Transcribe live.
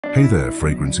Hey there,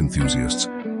 fragrance enthusiasts.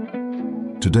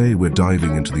 Today we're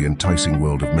diving into the enticing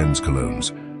world of men's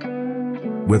colognes.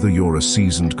 Whether you're a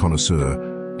seasoned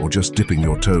connoisseur or just dipping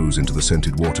your toes into the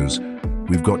scented waters,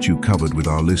 we've got you covered with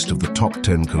our list of the top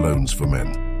 10 colognes for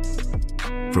men.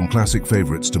 From classic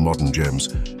favorites to modern gems,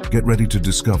 get ready to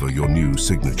discover your new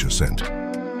signature scent.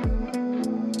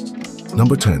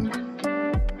 Number 10.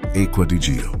 Acqua di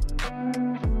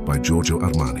Gio by Giorgio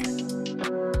Armani.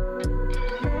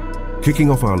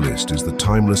 Kicking off our list is the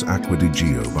timeless Acqua di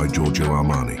Gio by Giorgio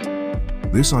Armani.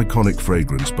 This iconic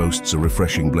fragrance boasts a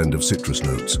refreshing blend of citrus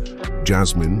notes,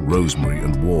 jasmine, rosemary,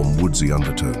 and warm woodsy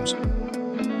undertones.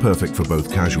 Perfect for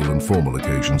both casual and formal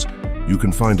occasions, you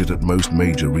can find it at most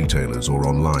major retailers or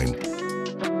online.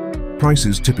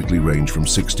 Prices typically range from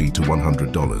 $60 to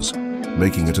 $100,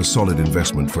 making it a solid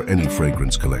investment for any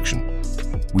fragrance collection.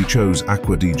 We chose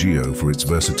Acqua di Gio for its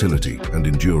versatility and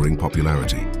enduring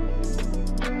popularity.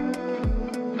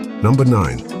 Number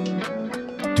 9.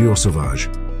 Dior Sauvage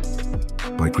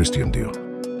by Christian Dior.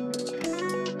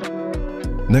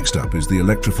 Next up is the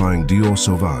electrifying Dior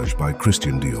Sauvage by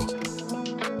Christian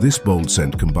Dior. This bold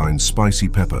scent combines spicy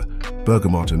pepper,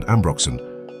 bergamot and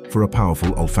ambroxan for a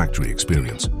powerful olfactory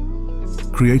experience.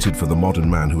 Created for the modern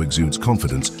man who exudes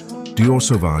confidence, Dior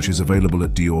Sauvage is available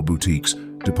at Dior boutiques,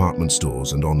 department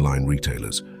stores and online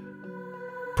retailers.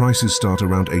 Prices start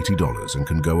around $80 and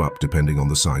can go up depending on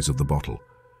the size of the bottle.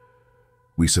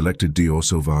 We selected Dior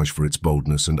Sauvage for its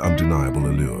boldness and undeniable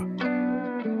allure.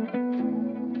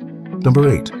 Number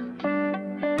 8.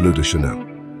 Bleu de Chanel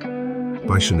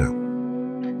by Chanel.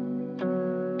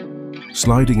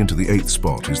 Sliding into the 8th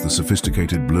spot is the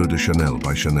sophisticated Bleu de Chanel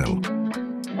by Chanel.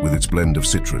 With its blend of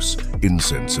citrus,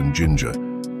 incense and ginger,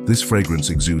 this fragrance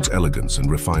exudes elegance and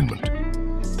refinement.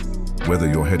 Whether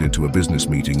you're headed to a business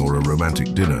meeting or a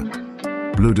romantic dinner,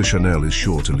 Bleu de Chanel is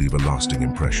sure to leave a lasting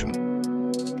impression.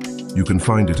 You can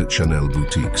find it at Chanel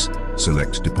boutiques,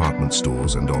 select department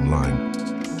stores and online.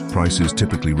 Prices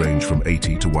typically range from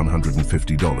 $80 to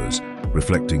 $150,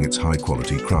 reflecting its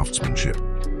high-quality craftsmanship.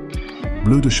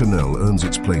 Bleu de Chanel earns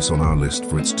its place on our list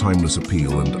for its timeless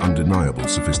appeal and undeniable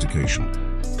sophistication.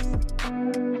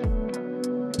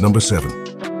 Number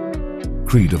 7.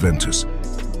 Creed Aventus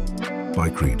by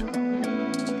Creed.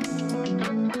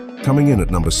 Coming in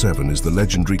at number 7 is the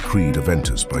legendary Creed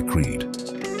Aventus by Creed.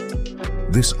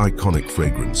 This iconic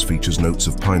fragrance features notes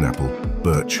of pineapple,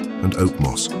 birch, and oak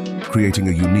moss, creating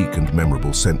a unique and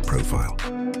memorable scent profile.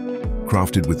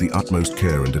 Crafted with the utmost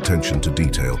care and attention to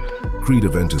detail, Creed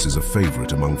Aventus is a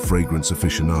favorite among fragrance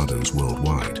aficionados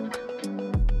worldwide.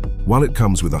 While it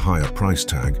comes with a higher price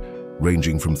tag,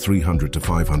 ranging from $300 to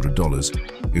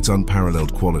 $500, its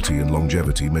unparalleled quality and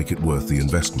longevity make it worth the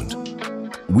investment.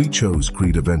 We chose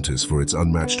Creed Aventus for its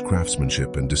unmatched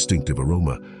craftsmanship and distinctive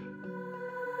aroma.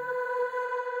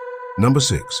 Number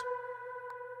 6.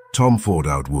 Tom Ford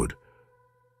Oud Wood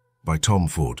by Tom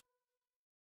Ford.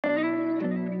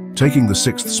 Taking the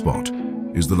 6th spot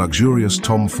is the luxurious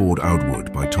Tom Ford Oud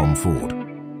Wood by Tom Ford.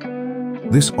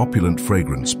 This opulent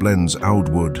fragrance blends oud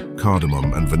wood,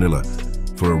 cardamom and vanilla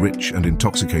for a rich and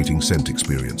intoxicating scent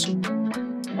experience.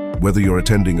 Whether you're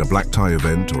attending a black tie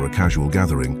event or a casual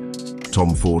gathering,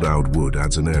 Tom Ford Oud Wood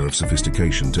adds an air of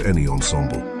sophistication to any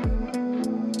ensemble.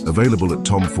 Available at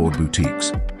Tom Ford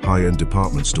boutiques, high-end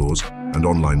department stores, and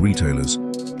online retailers,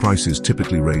 prices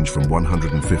typically range from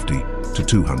 $150 to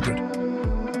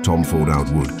 $200. Tom Ford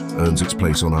Oud Wood earns its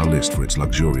place on our list for its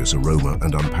luxurious aroma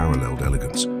and unparalleled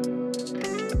elegance.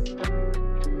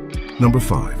 Number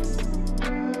 5.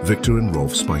 Viktor &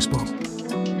 Rolf Spice Bomb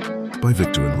by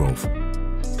Viktor & Rolf.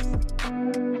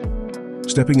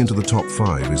 Stepping into the top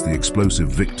 5 is the explosive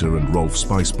Viktor & Rolf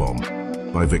Spice Bomb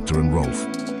by Viktor & Rolf.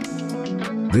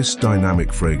 This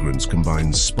dynamic fragrance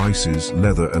combines spices,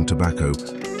 leather and tobacco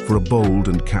for a bold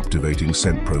and captivating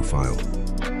scent profile.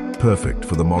 Perfect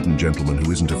for the modern gentleman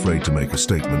who isn't afraid to make a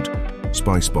statement,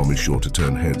 Spice Bomb is sure to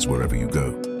turn heads wherever you go.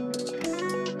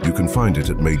 You can find it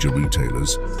at major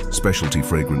retailers, specialty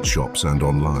fragrance shops and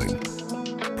online.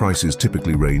 Prices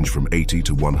typically range from $80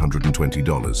 to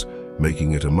 $120,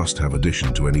 making it a must-have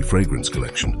addition to any fragrance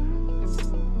collection.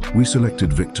 We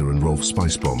selected Viktor & Rolf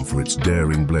Spice Bomb for its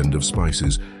daring blend of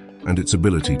spices and its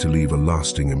ability to leave a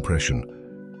lasting impression.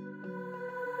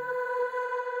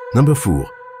 Number 4.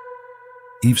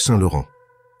 Yves Saint Laurent,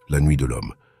 La Nuit de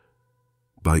l'Homme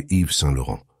by Yves Saint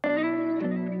Laurent.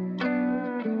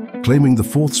 Claiming the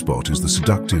 4th spot is the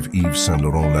seductive Yves Saint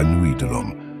Laurent La Nuit de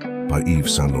l'Homme by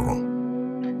Yves Saint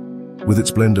Laurent. With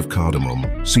its blend of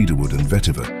cardamom, cedarwood and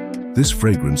vetiver, this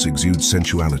fragrance exudes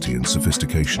sensuality and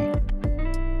sophistication.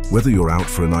 Whether you're out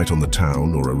for a night on the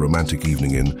town or a romantic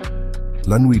evening in,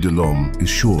 La Nuit de l'Homme is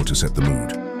sure to set the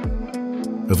mood.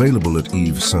 Available at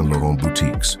Yves Saint Laurent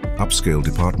boutiques, upscale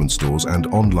department stores, and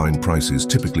online prices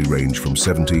typically range from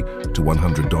 $70 to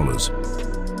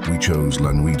 $100. We chose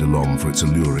La Nuit de l'Homme for its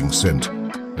alluring scent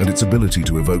and its ability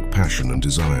to evoke passion and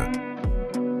desire.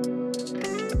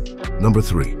 Number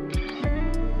 3.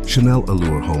 Chanel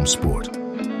Allure Homme Sport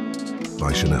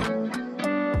by Chanel.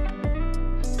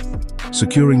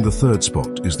 Securing the third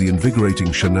spot is the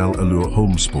invigorating Chanel Allure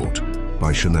Homme Sport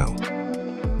by Chanel.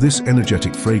 This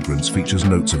energetic fragrance features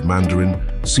notes of mandarin,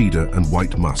 cedar, and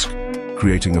white musk,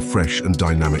 creating a fresh and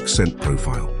dynamic scent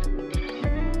profile.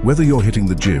 Whether you're hitting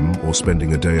the gym or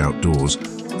spending a day outdoors,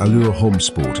 Allure Homme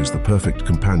Sport is the perfect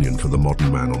companion for the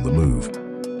modern man on the move.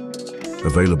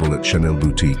 Available at Chanel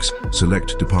boutiques,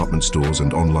 select department stores,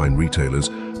 and online retailers,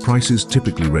 prices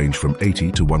typically range from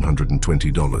 $80 to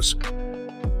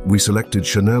 $120. We selected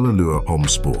Chanel Allure Homme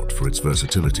Sport for its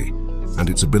versatility and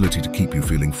its ability to keep you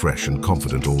feeling fresh and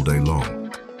confident all day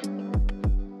long.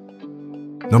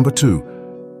 Number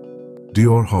 2.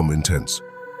 Dior Homme Intense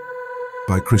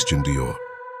by Christian Dior.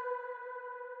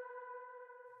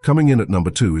 Coming in at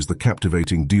number 2 is the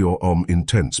captivating Dior Homme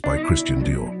Intense by Christian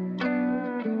Dior.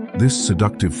 This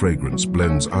seductive fragrance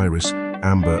blends iris,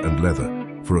 amber, and leather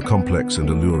for a complex and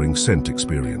alluring scent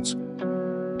experience.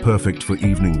 Perfect for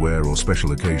evening wear or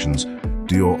special occasions,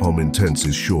 Dior Homme Intense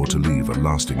is sure to leave a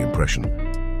lasting impression.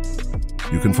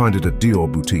 You can find it at Dior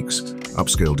boutiques,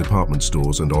 upscale department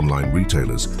stores, and online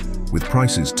retailers, with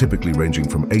prices typically ranging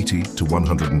from $80 to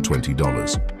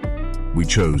 $120. We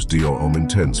chose Dior Homme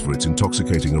Intense for its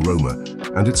intoxicating aroma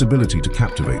and its ability to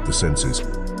captivate the senses.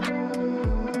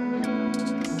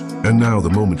 And now the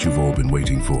moment you've all been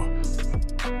waiting for.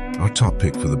 Our top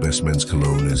pick for the best men's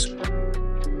cologne is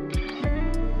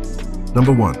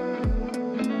Number 1.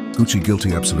 Gucci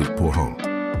Guilty Absolute Pour Homme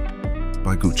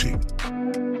by Gucci.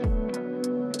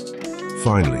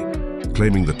 Finally,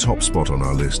 claiming the top spot on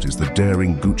our list is the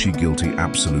daring Gucci Guilty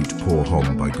Absolute Pour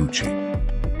Homme by Gucci.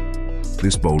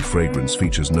 This bold fragrance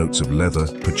features notes of leather,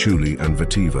 patchouli, and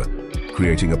vetiver,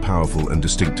 creating a powerful and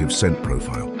distinctive scent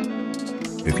profile.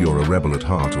 If you're a rebel at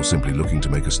heart or simply looking to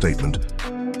make a statement,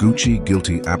 Gucci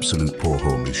Guilty Absolute Pour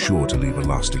Homme is sure to leave a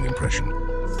lasting impression.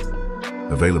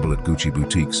 Available at Gucci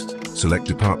boutiques, select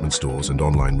department stores, and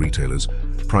online retailers,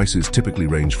 prices typically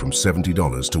range from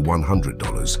 $70 to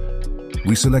 $100.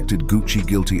 We selected Gucci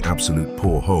Guilty Absolute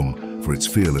Pour Homme for its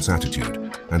fearless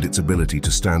attitude and its ability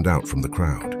to stand out from the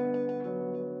crowd.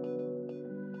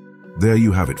 There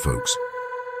you have it, folks.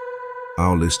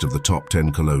 Our list of the top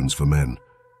 10 colognes for men.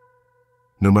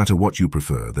 No matter what you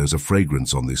prefer, there's a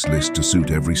fragrance on this list to suit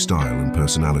every style and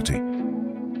personality.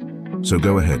 So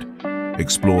go ahead,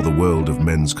 explore the world of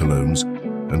men's colognes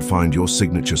and find your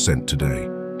signature scent today.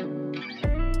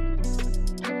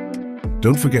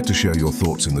 Don't forget to share your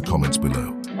thoughts in the comments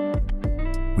below.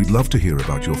 We'd love to hear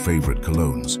about your favorite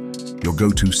colognes, your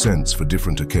go-to scents for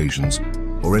different occasions,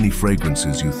 or any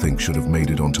fragrances you think should have made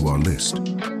it onto our list.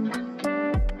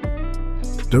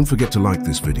 Don't forget to like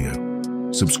this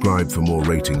video, subscribe for more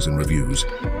ratings and reviews,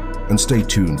 and stay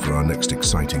tuned for our next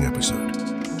exciting episode.